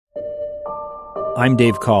I'm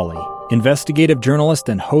Dave Cawley, investigative journalist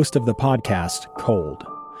and host of the podcast Cold.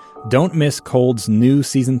 Don't miss Cold's new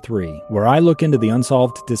Season 3, where I look into the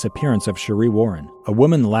unsolved disappearance of Sheree Warren, a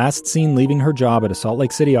woman last seen leaving her job at a Salt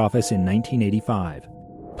Lake City office in 1985.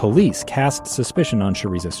 Police cast suspicion on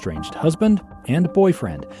Sheree's estranged husband and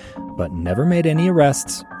boyfriend, but never made any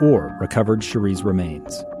arrests or recovered Sheree's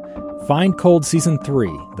remains. Find Cold Season 3,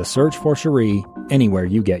 The Search for Sheree, anywhere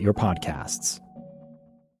you get your podcasts.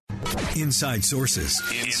 Inside Sources.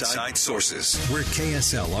 Inside Sources, where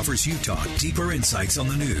KSL offers Utah deeper insights on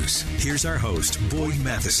the news. Here's our host, Boyd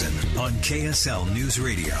Matheson, on KSL News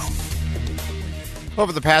Radio.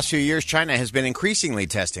 Over the past few years, China has been increasingly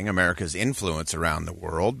testing America's influence around the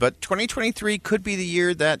world, but 2023 could be the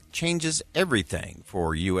year that changes everything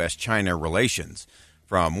for U.S.-China relations.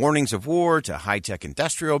 From warnings of war to high-tech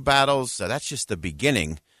industrial battles, that's just the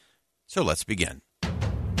beginning. So let's begin.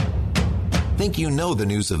 Think you know the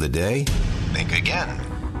news of the day? Think again.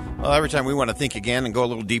 Well, every time we want to think again and go a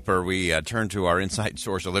little deeper, we turn to our inside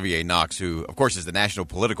source, Olivier Knox, who, of course, is the national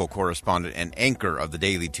political correspondent and anchor of the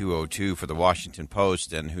Daily 202 for the Washington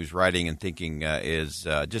Post, and whose writing and thinking is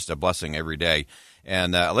just a blessing every day.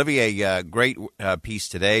 And Olivier, great piece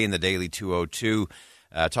today in the Daily 202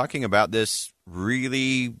 talking about this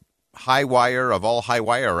really high wire of all high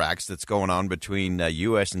wire acts that's going on between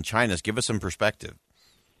U.S. and China. Give us some perspective.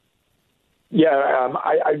 Yeah,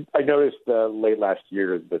 I noticed late last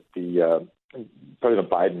year that the President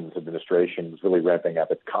Biden's administration was really ramping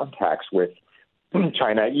up its contacts with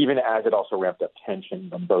China, even as it also ramped up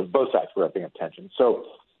tension. Both sides were ramping up tension. So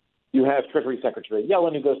you have Treasury Secretary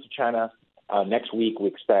Yellen, who goes to China. Next week, we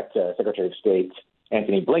expect Secretary of State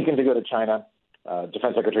Antony Blinken to go to China.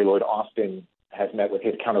 Defense Secretary Lloyd Austin has met with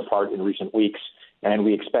his counterpart in recent weeks. And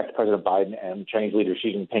we expect President Biden and Chinese leader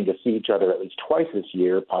Xi Jinping to see each other at least twice this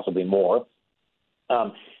year, possibly more.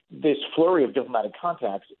 This flurry of diplomatic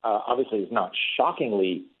contacts obviously is not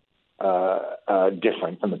shockingly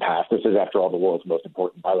different from the past. This is, after all, the world's most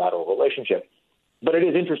important bilateral relationship. But it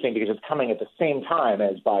is interesting because it's coming at the same time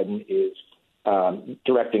as Biden is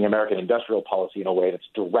directing American industrial policy in a way that's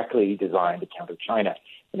directly designed to counter China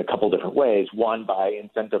in a couple different ways. One, by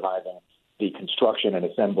incentivizing the construction and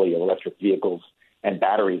assembly of electric vehicles and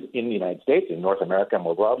batteries in the United States, in North America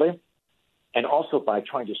more broadly, and also by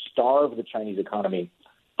trying to starve the Chinese economy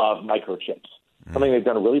of microchips, something they've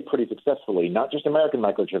done really pretty successfully, not just American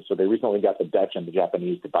microchips, but they recently got the Dutch and the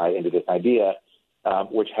Japanese to buy into this idea,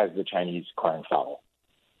 which has the Chinese crying foul.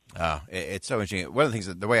 It's so interesting. One of the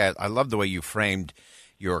things, the way I love the way you framed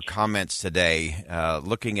your comments today,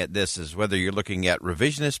 looking at this is whether you're looking at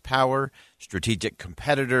revisionist power, strategic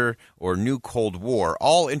competitor, or new Cold War,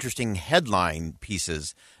 all interesting headline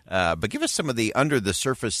pieces. But give us some of the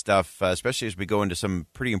under-the-surface stuff, especially as we go into some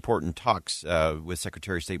pretty important talks with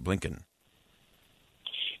Secretary of State Blinken.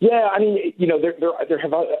 Yeah, I mean, there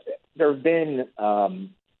have been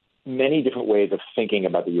many different ways of thinking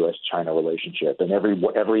about the U.S.-China relationship, and every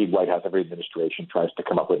White House, every administration tries to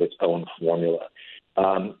come up with its own formula.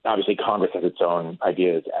 Obviously, Congress has its own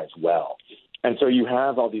ideas as well. And so you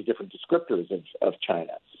have all these different descriptors of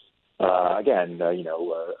China.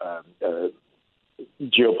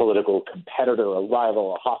 Geopolitical competitor, a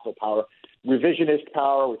rival, a hostile power, revisionist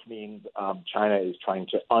power, which means China is trying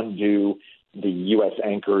to undo the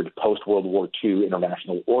U.S.-anchored post-World War II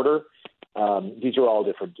international order. These are all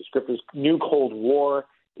different descriptors. New Cold War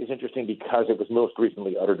is interesting because it was most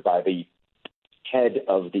recently uttered by the head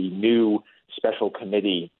of the new Special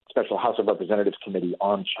House of Representatives Committee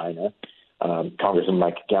on China, Congressman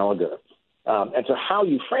Mike Gallagher. And so how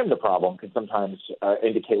you frame the problem can sometimes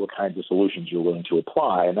indicate what kinds of solutions you're willing to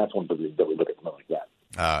apply, and that's one of the reasons that we look at something like that.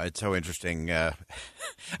 It's so interesting.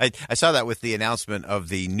 I saw that with the announcement of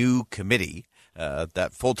the new committee,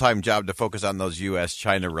 that full-time job to focus on those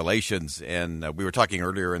U.S.-China relations. And we were talking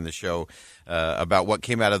earlier in the show about what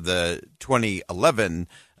came out of the 2011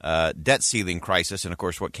 debt ceiling crisis. And, of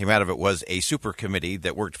course, what came out of it was a super committee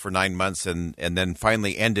that worked for 9 months and then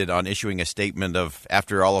finally ended on issuing a statement of,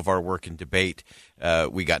 after all of our work and debate,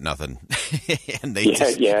 we got nothing. and they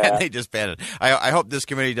just banned it. I hope this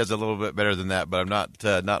committee does a little bit better than that, but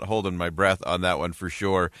I'm not holding my breath on that one for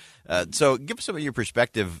sure. So give us some of your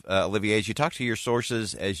perspective, Olivier, as you talk to your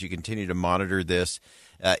sources, as you continue to monitor this.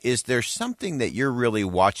 Is there something that you're really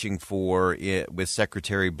watching for with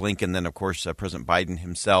Secretary Blinken, then, of course, President Biden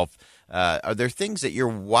himself? Are there things that you're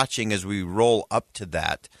watching as we roll up to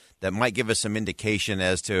that might give us some indication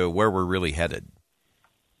as to where we're really headed?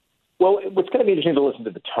 Well, what's going to be interesting to listen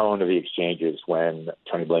to the tone of the exchanges when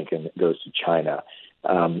Tony Blinken goes to China.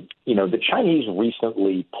 The Chinese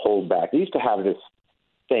recently pulled back. They used to have this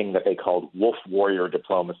thing that they called wolf warrior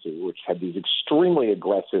diplomacy, which had these extremely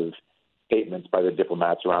aggressive statements by the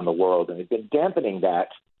diplomats around the world, and they've been dampening that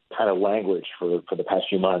kind of language for the past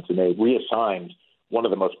few months, and they reassigned one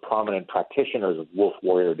of the most prominent practitioners of wolf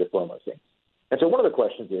warrior diplomacy. And so one of the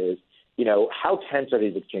questions is, how tense are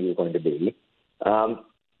these exchanges going to be?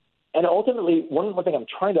 And ultimately, one thing I'm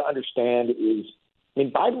trying to understand is,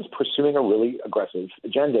 Biden's pursuing a really aggressive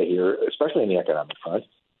agenda here, especially in the economic front.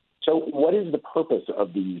 So what is the purpose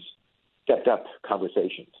of these stepped-up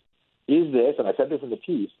conversations? Is this, and I said this in the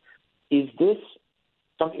piece, is this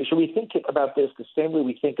something, should we think about this the same way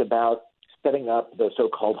we think about setting up the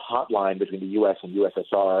so-called hotline between the U.S. and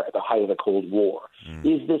USSR at the height of the Cold War?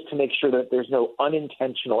 Is this to make sure that there's no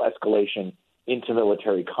unintentional escalation into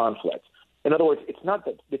military conflict? In other words, it's not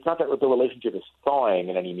that the relationship is thawing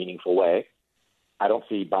in any meaningful way. I don't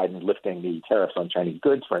see Biden lifting the tariffs on Chinese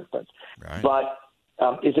goods, for instance. Right. But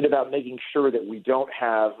is it about making sure that we don't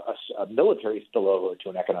have a military spillover to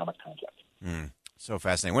an economic conflict? So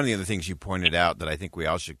fascinating. One of the other things you pointed out that I think we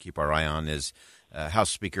all should keep our eye on is House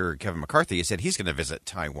Speaker Kevin McCarthy has said he's going to visit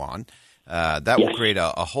Taiwan. That will create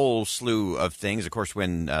a whole slew of things. Of course,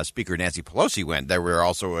 when Speaker Nancy Pelosi went, there were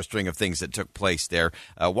also a string of things that took place there.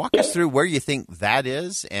 Walk us through where you think that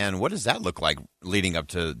is, and what does that look like leading up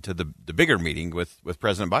to the bigger meeting with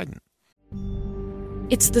President Biden?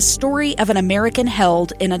 It's the story of an American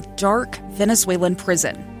held in a dark Venezuelan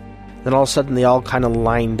prison. Then all of a sudden, they all kind of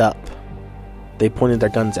lined up. They pointed their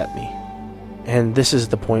guns at me. And this is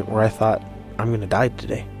the point where I thought, I'm going to die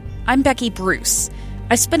today. I'm Becky Bruce.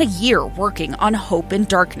 I spent a year working on Hope in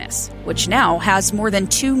Darkness, which now has more than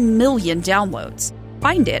 2 million downloads.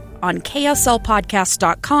 Find it on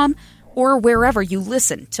kslpodcast.com or wherever you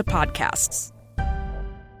listen to podcasts.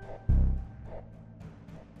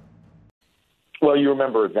 Well, you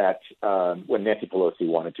remember that when Nancy Pelosi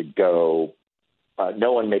wanted to go,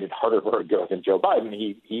 no one made it harder for her to go than Joe Biden.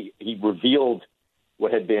 He revealed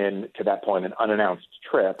what had been, to that point, an unannounced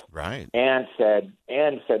trip, right? And said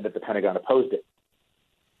that the Pentagon opposed it.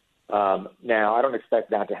 Now, I don't expect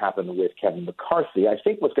that to happen with Kevin McCarthy. I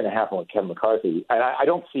think what's going to happen with Kevin McCarthy, and I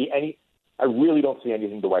really don't see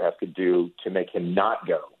anything the White House could do to make him not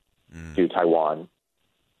go to Taiwan.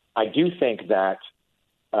 I do think that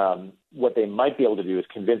what they might be able to do is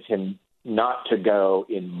convince him not to go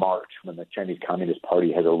in March when the Chinese Communist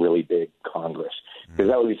Party has a really big Congress, because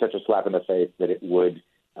that would be such a slap in the face that it would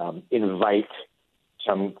invite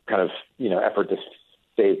some kind of effort to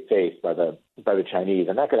save face by the Chinese,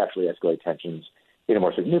 and that could actually escalate tensions in a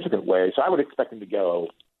more significant way. So I would expect him to go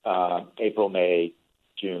April, May,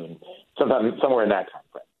 June, somewhere in that time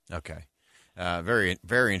frame. Okay. Very,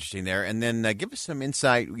 very interesting there. And then give us some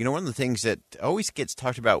insight. One of the things that always gets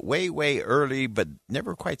talked about way, way early, but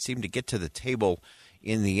never quite seem to get to the table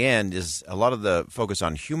in the end, is a lot of the focus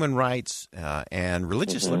on human rights and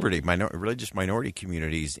religious liberty, religious minority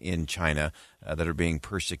communities in China that are being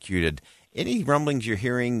persecuted. Any rumblings you're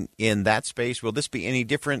hearing in that space? Will this be any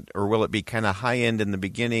different, or will it be kind of high end in the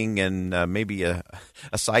beginning and maybe a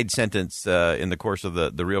side sentence in the course of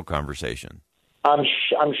the real conversation? I'm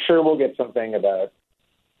sure we'll get something about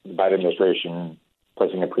the Biden administration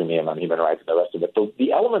placing a premium on human rights and the rest of it.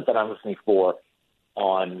 The element that I'm listening for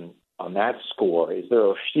on that score is there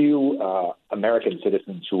are a few American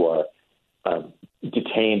citizens who are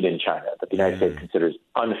detained in China, that the United States considers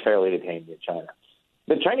unfairly detained in China.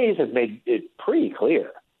 The Chinese have made it pretty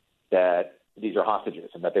clear that these are hostages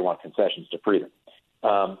and that they want concessions to free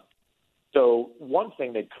them. So one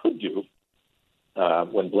thing they could do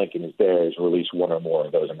when Blinken is there is release one or more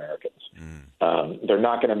of those Americans. They're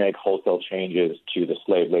not going to make wholesale changes to the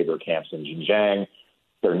slave labor camps in Xinjiang.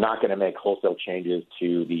 They're not going to make wholesale changes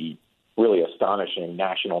to the really astonishing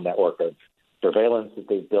national network of surveillance that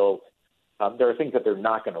they've built. There are things that they're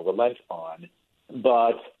not going to relent on,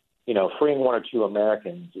 but freeing one or two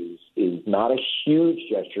Americans is not a huge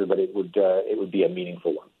gesture, but it would be a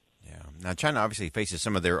meaningful one. Yeah. Now, China obviously faces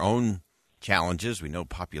some of their own challenges. We know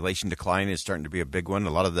population decline is starting to be a big one. A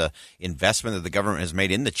lot of the investment that the government has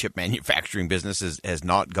made in the chip manufacturing business has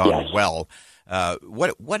not gone well.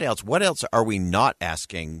 What else? What else are we not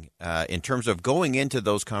asking in terms of going into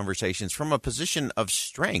those conversations from a position of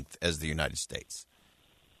strength as the United States?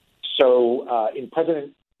 So in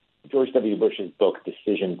President George W. Bush's book,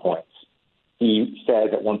 Decision Points, he says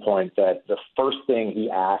at one point that the first thing he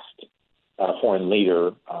asked a foreign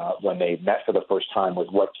leader when they met for the first time was,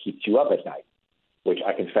 what keeps you up at night? Which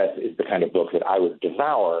I confess is the kind of book that I would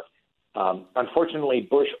devour. Unfortunately,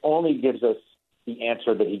 Bush only gives us the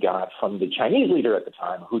answer that he got from the Chinese leader at the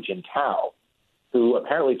time, Hu Jintao, who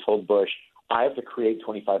apparently told Bush, I have to create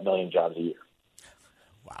 25 million jobs a year.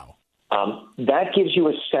 Wow. that gives you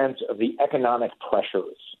a sense of the economic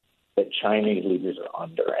pressures that Chinese leaders are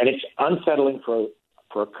under. And it's unsettling for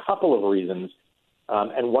a couple of reasons.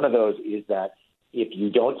 And one of those is that if you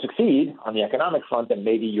don't succeed on the economic front, then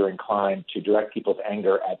maybe you're inclined to direct people's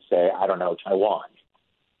anger at, say, I don't know, Taiwan,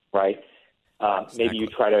 right? Maybe you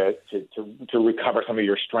try to recover some of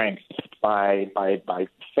your strength by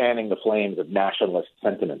fanning the flames of nationalist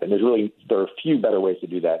sentiment. And there are few better ways to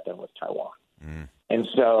do that than with Taiwan. And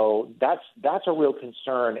so that's a real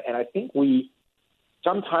concern. And I think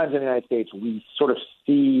sometimes in the United States, we sort of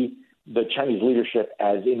see the Chinese leadership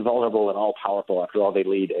as invulnerable and all-powerful. After all, they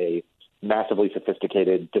lead a massively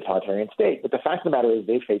sophisticated totalitarian state. But the fact of the matter is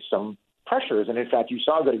they face some pressures. And in fact, you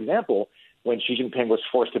saw a good example when Xi Jinping was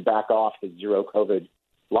forced to back off the zero-COVID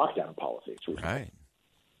lockdown policies. Right.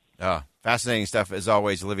 Fascinating stuff, as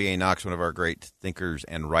always. Olivier Knox, one of our great thinkers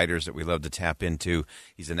and writers that we love to tap into.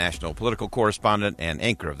 He's a national political correspondent and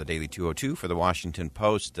anchor of the Daily 202 for the Washington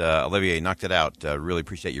Post. Olivier, knocked it out. Really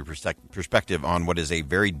appreciate your perspective on what is a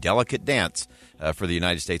very delicate dance for the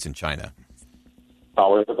United States and China.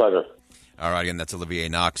 Always a pleasure. All right, again, that's Olivier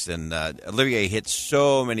Knox. And Olivier hits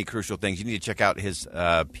so many crucial things. You need to check out his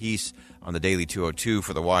piece on the Daily 202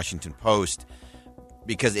 for the Washington Post,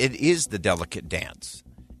 because it is the delicate dance.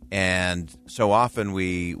 And so often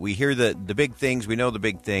we hear the big things, we know the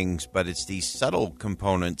big things, but it's these subtle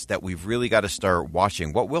components that we've really got to start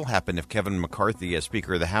watching. What will happen if Kevin McCarthy, as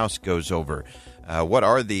Speaker of the House, goes over? What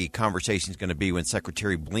are the conversations going to be when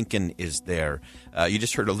Secretary Blinken is there? You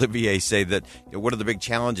just heard Olivier say that what are the big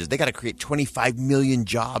challenges? They got to create 25 million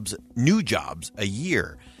jobs, new jobs, a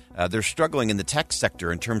year. They're struggling in the tech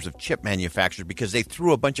sector in terms of chip manufacturers because they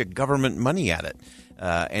threw a bunch of government money at it.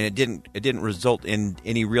 And it didn't result in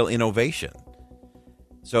any real innovation.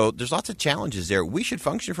 So there's lots of challenges there. We should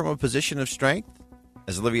function from a position of strength.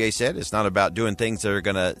 As Olivier said, it's not about doing things that are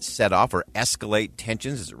going to set off or escalate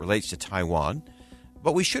tensions as it relates to Taiwan.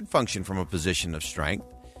 But we should function from a position of strength.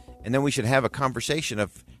 And then we should have a conversation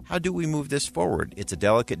of how do we move this forward? It's a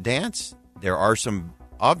delicate dance. There are some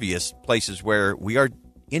obvious places where we are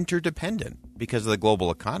interdependent because of the global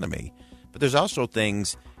economy. But there's also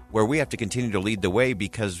things where we have to continue to lead the way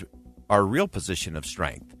because our real position of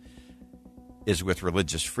strength is with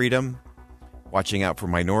religious freedom, watching out for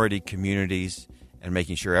minority communities, and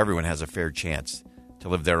making sure everyone has a fair chance to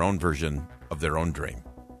live their own version of their own dream.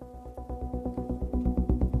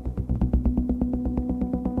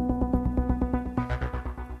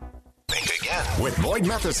 Think Again with Boyd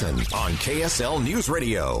Matheson on KSL News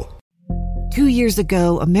Radio. 2 years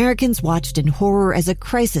ago, Americans watched in horror as a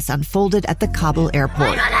crisis unfolded at the Kabul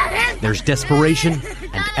airport. There's desperation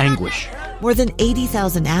and anguish. More than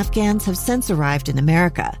 80,000 Afghans have since arrived in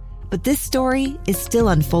America, but this story is still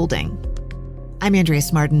unfolding. I'm Andrea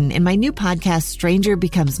Smartin. In my new podcast, Stranger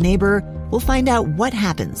Becomes Neighbor, we'll find out what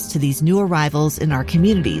happens to these new arrivals in our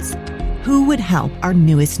communities. Who would help our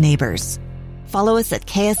newest neighbors? Follow us at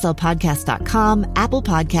kslpodcast.com, Apple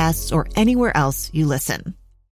Podcasts, or anywhere else you listen.